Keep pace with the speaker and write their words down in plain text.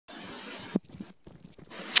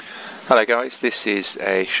Hello guys, this is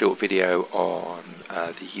a short video on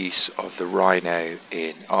the use of the Rhino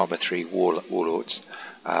in Arma 3 Warlords.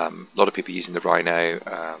 A lot of people using the Rhino,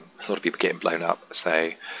 a lot of people getting blown up,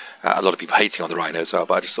 so a lot of people hating on the Rhino as well,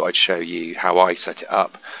 but I just thought I'd show you how I set it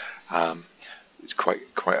up. It's quite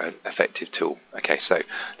an effective tool. Okay, so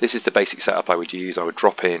this is the basic setup I would use. I would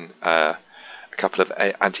drop in a couple of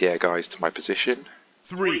anti-air guys to my position.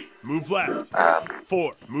 3, move left.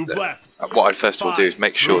 4, move left. What I'd first of all do is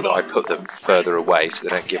make sure that I up. put them further away so they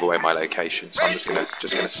don't give away my location. So I'm just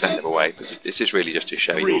gonna send them away. But this is really just to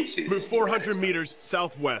show you. 3, Obviously, move 400 meters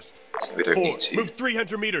southwest. So we don't 4, need to. move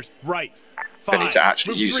 300 meters right. Don't 5, need to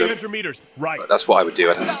actually move use 300 them. meters right. But that's what I would do.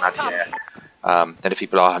 I'd have some anti-air. Then if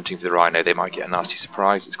people are hunting for the Rhino, they might get a nasty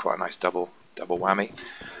surprise. It's quite a nice double whammy.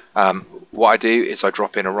 What I do is I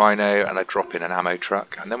drop in a Rhino and I drop in an ammo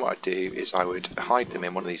truck, and then what I do is I would hide them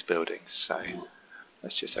in one of these buildings. So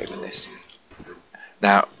let's just open this.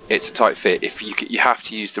 Now it's a tight fit. If you have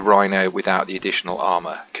to use the Rhino without the additional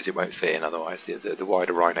armor because it won't fit in otherwise. The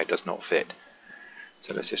wider Rhino does not fit.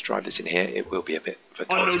 So let's just drive this in here. It will be a bit of a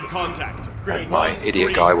tight Unknown contact. Grid and my 1, idiot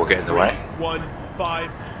 3, guy will get in the way. 1,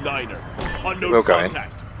 5, 9er. Unknown We'll go in.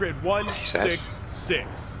 contact. Grid 1, He says. 6,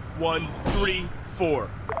 6. 1, 3, 4.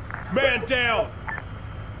 Man down!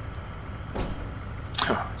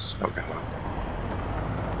 Oh, this is not going well.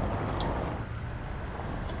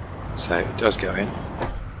 So it does go in.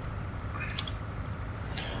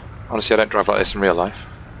 Honestly, I don't drive like this in real life.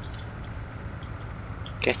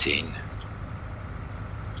 Get in.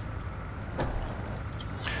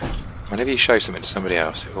 Whenever you show something to somebody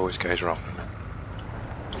else, it always goes wrong,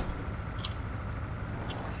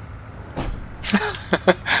 doesn't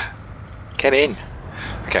it? Get in.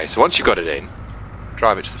 Okay, so once you've got it in,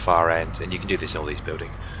 drive it to the far end, and you can do this in all these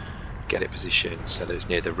buildings. Get it positioned so that it's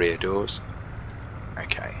near the rear doors.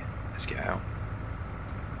 Okay, let's get out.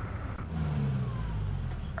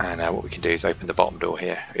 And now what we can do is open the bottom door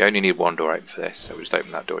here. We only need one door open for this, so we'll just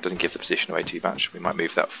open that door. It doesn't give the position away too much. We might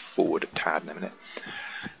move that forward a tad in a minute.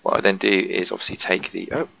 What I then do is obviously take the...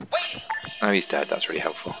 Oh, he's dead. That's really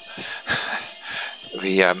helpful.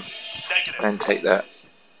 We then take the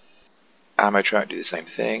ammo truck, do the same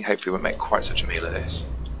thing. Hopefully we won't make quite such a meal of this.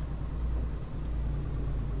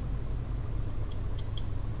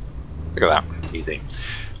 Look at that, easy.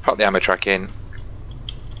 Pop the ammo truck in.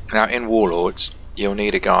 Now in Warlords, you'll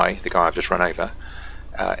need a guy, the guy I've just run over,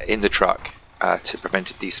 in the truck to prevent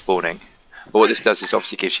it despawning. But what this does is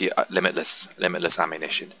obviously gives you limitless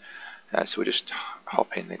ammunition. So we'll just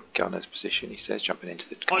hop in the gunner's position. He says jumping into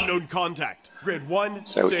the Unknown contact. Grid 1,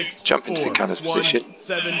 so 6, jump into 4, the gunner's 1, position.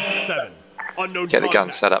 7, 7. Unknown Get the gun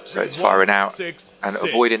contact. set up so Grid it's firing 1, out 6, and 6,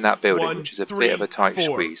 avoiding that building, 1, which is a 3, bit of a tight 4.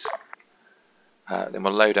 squeeze. Then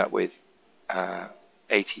we'll load up with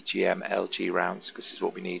 80 GM LG rounds because this is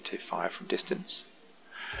what we need to fire from distance.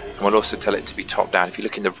 And we'll also tell it to be top down. If you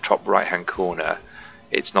look in the top right hand corner,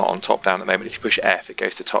 it's not on top down at the moment. If you push F, it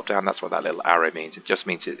goes to top down. That's what that little arrow means. It just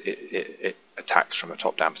means it attacks from a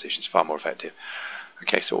top down position. It's far more effective.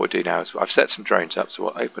 Okay, so what we'll do now is I've set some drones up, so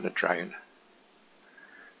we'll open a drone,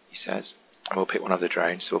 he says, and we'll pick one other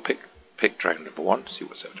drone. So we'll pick drone number 1, see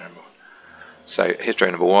what's up drone number 1. So here's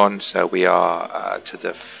drone number 1. So we are to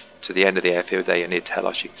the end of the airfield there near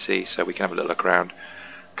Telos, you can see, so we can have a little look around.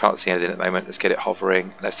 Can't see anything at the moment. Let's get it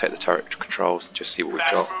hovering. Let's take the turret controls and just see what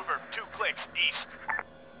we've got. Mover, 2 clicks east.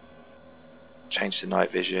 Change to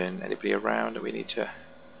night vision. Anybody around? And we need to.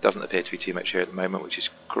 Doesn't appear to be too much here at the moment, which is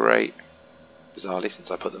great. Bizarrely, since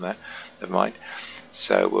I put them there. Never mind.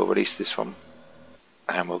 So we'll release this one,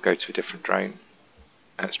 and we'll go to a different drone.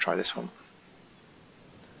 And let's try this one.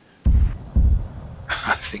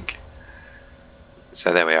 I think.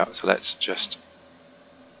 So there we are. So let's just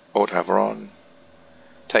auto hover on.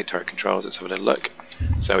 Take turret controls. Let's have a little look.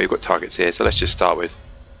 So we've got targets here. So let's just start with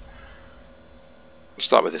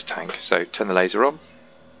this tank. So turn the laser on,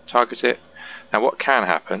 target it. Now what can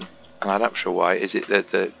happen, and I'm not sure why, is it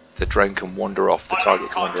that the drone can wander off, the target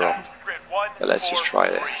can wander off. But let's just try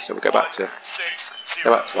this. So we'll go back to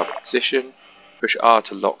our position, push R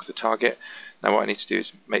to lock the target. Now what I need to do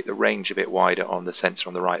is make the range a bit wider on the sensor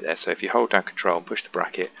on the right there. So if you hold down control and push the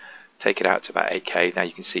bracket, take it out to about 8K, now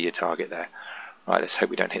you can see your target there. Right, let's hope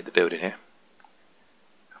we don't hit the building here.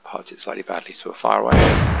 I parked it slightly badly, so we'll fire away.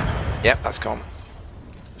 Yep, that's gone.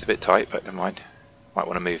 It's a bit tight, but never mind. Might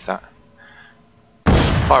want to move that.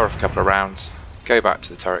 Fire off a couple of rounds, go back to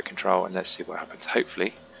the turret control, and let's see what happens.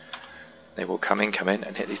 Hopefully, they will come in,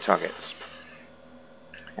 and hit these targets.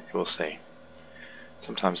 We'll see.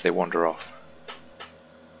 Sometimes they wander off.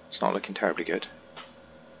 It's not looking terribly good.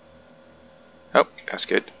 Oh, that's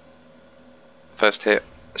good. First hit.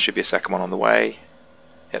 There should be a second one on the way.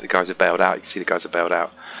 Yeah, the guys have bailed out. You can see the guys have bailed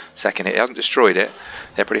out. Second hit, it hasn't destroyed it.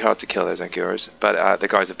 They're pretty hard to kill, those Anguras, but the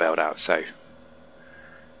guys have bailed out. So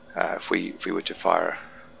if we were to fire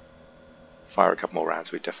a couple more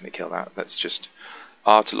rounds, we'd definitely kill that. Let's just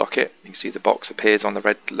R to lock it. You can see the box appears on the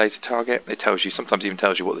red laser target. It tells you, sometimes even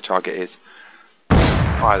tells you what the target is.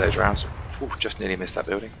 Fire those rounds. Ooh, just nearly missed that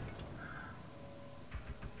building.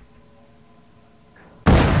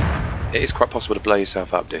 It is quite possible to blow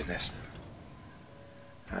yourself up doing this.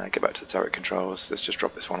 Go back to the turret controls. Let's just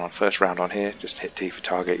drop this one on. First round on here. Just hit T for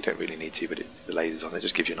target. You don't really need to, but the laser's on it.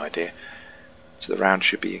 Just gives you an idea. So the round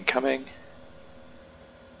should be incoming.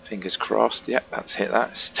 Fingers crossed. Yep, that's hit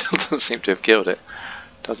that. Still doesn't seem to have killed it.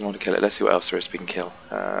 Doesn't want to kill it. Let's see what else there is we can kill.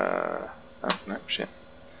 Oh, no, shit.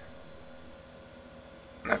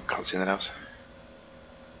 No, can't see anything else.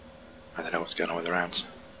 I don't know what's going on with the rounds.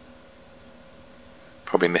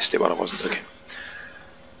 Probably missed it while I wasn't looking.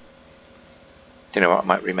 You know what, I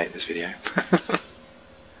might remake this video.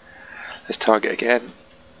 Let's target again.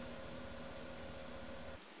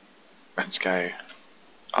 Let's go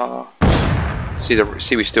R.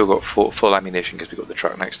 See we've still got full ammunition because we've got the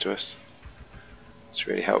truck next to us. It's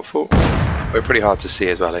really helpful. We're pretty hard to see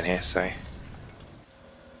as well in here, so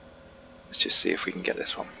let's just see if we can get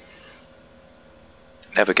this one.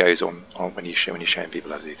 Never goes on when you're showing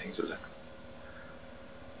people how to do things, does it?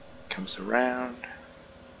 Comes around.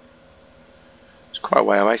 It's quite a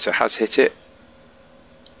way away, so it has hit it.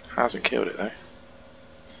 Hasn't killed it though.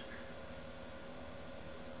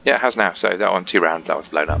 Yeah, it has now. So that one, 2 rounds, that one's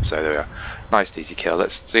blown up. So there we are. Nice and easy kill.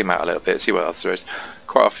 Let's zoom out a little bit, see what else there is.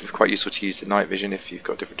 Quite often, it's quite useful to use the night vision if you've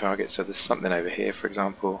got different targets. So there's something over here, for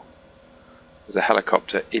example. There's a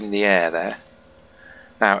helicopter in the air there.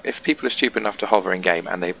 Now, if people are stupid enough to hover in game,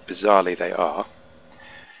 and bizarrely they are,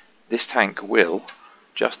 this tank will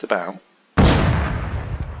just about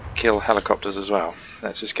kill helicopters as well.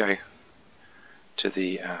 Let's just go to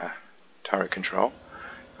the turret control.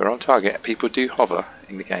 We're on target. People do hover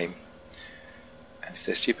in the game, and if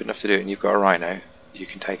they're stupid enough to do it and you've got a Rhino, you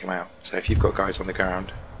can take them out. So if you've got guys on the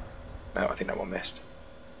ground, no, I think that one missed.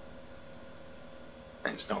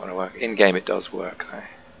 And it's not going to work. In game it does work though.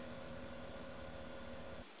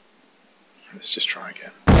 Let's just try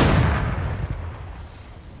again.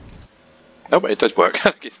 Oh, but it does work.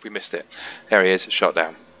 I guess we missed it. There he is, shot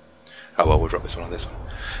down. Oh well, we'll drop this one on this one.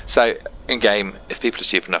 So in game, if people are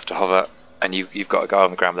stupid enough to hover and you've got a guy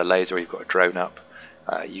on the ground with a laser, or you've got a drone up,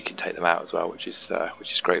 you can take them out as well, which is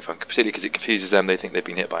great fun. Particularly because it confuses them. They think they've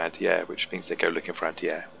been hit by anti-air, which means they go looking for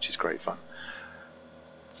anti-air, which is great fun.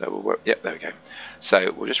 So we'll work. Yep, there we go.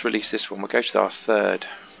 So we'll just release this one. We'll go to our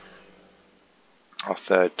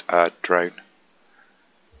third drone.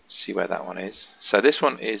 See where that one is. So this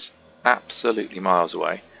one is absolutely miles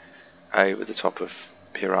away, over the top of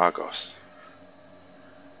Pyragos.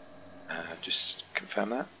 Just confirm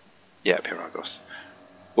that. Yeah, Pyragos.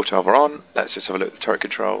 Auto hover on. Let's just have a look at the turret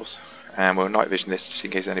controls, and we'll night vision this just in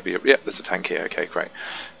case anybody. Yep, there's a tank here. Okay, great.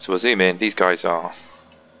 So we'll zoom in. These guys are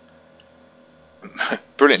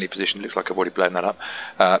brilliantly positioned. Looks like I've already blown that up.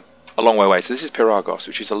 A long way away. So this is Pyragos,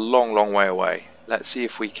 which is a long, long way away. Let's see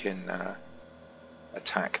if we can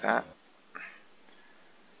attack that.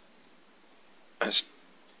 Let's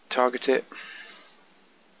target it,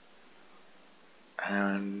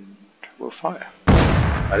 and we'll fire.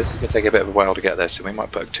 Now, this is going to take a bit of a while to get there, so we might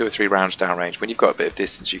put 2 or 3 rounds downrange. When you've got a bit of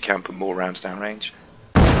distance, you can put more rounds downrange.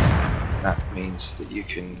 That means that you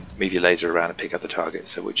can move your laser around and pick up the target.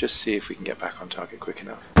 So we'll just see if we can get back on target quick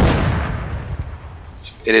enough.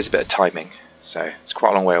 It is a bit of timing, so it's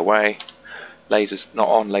quite a long way away. Lasers not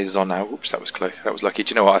on, lasers on now. Oops, that was close. That was lucky.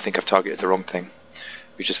 Do you know what? I think I've targeted the wrong thing.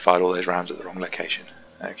 We just fired all those rounds at the wrong location.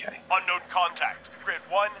 Okay. Unknown contact. Grid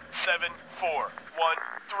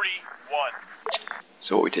 174131.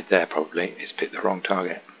 So what we did there probably is pick the wrong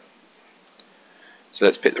target. So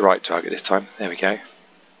let's pick the right target this time. There we go.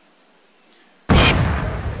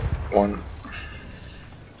 1,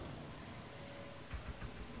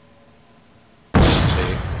 2.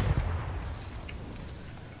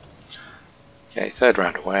 Okay, third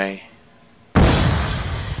round away.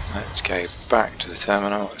 Let's go back to the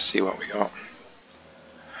terminal. Let's see what we got.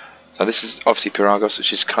 So this is obviously Pyragos,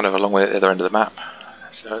 which is kind of a long way at the other end of the map.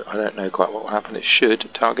 So I don't know quite what will happen. It should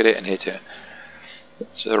target it and hit it.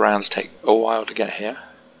 So the rounds take a while to get here,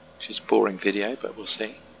 which is boring video, but we'll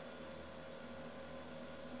see.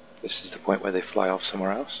 This is the point where they fly off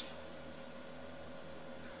somewhere else.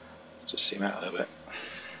 Just zoom out a little bit.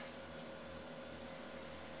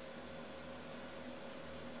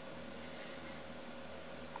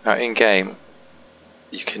 Now in game,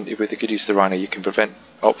 you can, with the good use of the Rhino, you can prevent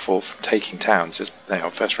Opful from taking towns. Just,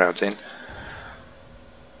 there, first round's in.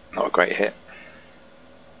 Not a great hit.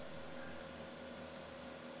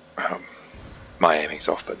 My aiming's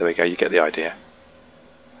off, but there we go, you get the idea.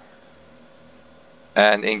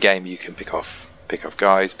 And in game you can pick off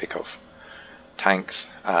guys, pick off tanks,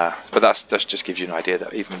 but that just gives you an idea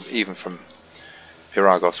that even from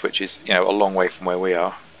Piragos, which is, you know, a long way from where we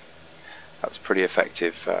are, that's pretty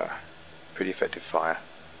effective fire.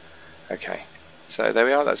 Okay, so there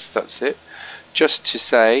we are. That's it. Just to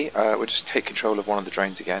say, we'll just take control of one of the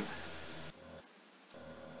drones again.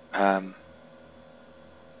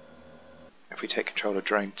 If we take control of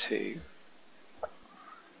drone 2, which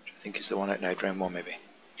I think is the one, no, drone 1 maybe,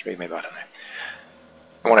 3 maybe, I don't know.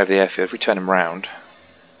 The one over the airfield, if we turn them round,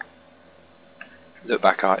 look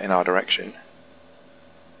back in our direction,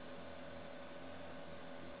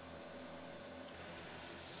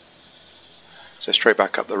 so straight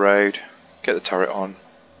back up the road, get the turret on,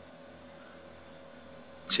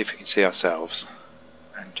 see if we can see ourselves,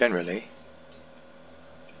 and generally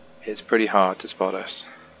it's pretty hard to spot us.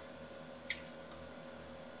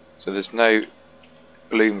 So there's no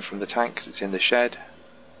bloom from the tank because it's in the shed.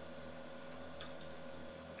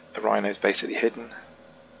 The Rhino's basically hidden.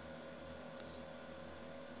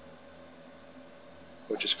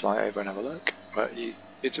 We'll just fly over and have a look, but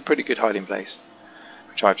it's a pretty good hiding place,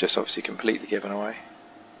 which I've just obviously completely given away.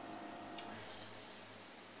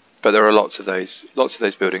 But there are lots of those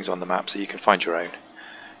buildings on the map, so you can find your own,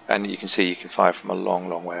 and you can see you can fire from a long,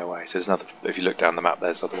 long way away. So there's another. If you look down the map,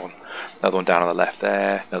 there's another one down on the left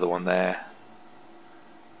there, another one there.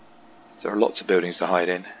 So there are lots of buildings to hide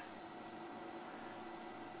in.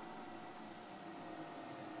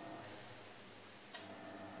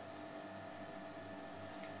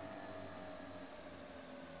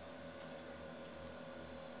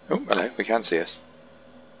 Oh, hello, we can see us.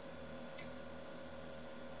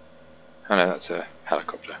 Oh no, that's a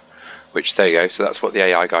helicopter. Which, there you go, so that's what the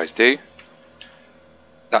AI guys do.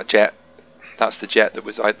 That jet, that's the jet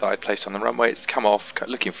that I placed on the runway. It's come off,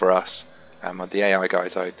 looking for us. The AI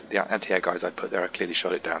guys, the anti-air guys I put there, I clearly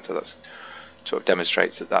shot it down, so that sort of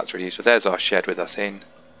demonstrates that that's really useful. There's our shed with us in.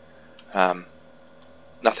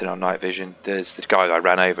 Nothing on night vision. There's the guy that I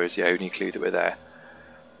ran over is the only clue that we're there.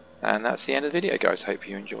 And that's the end of the video, guys. Hope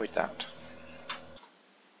you enjoyed that.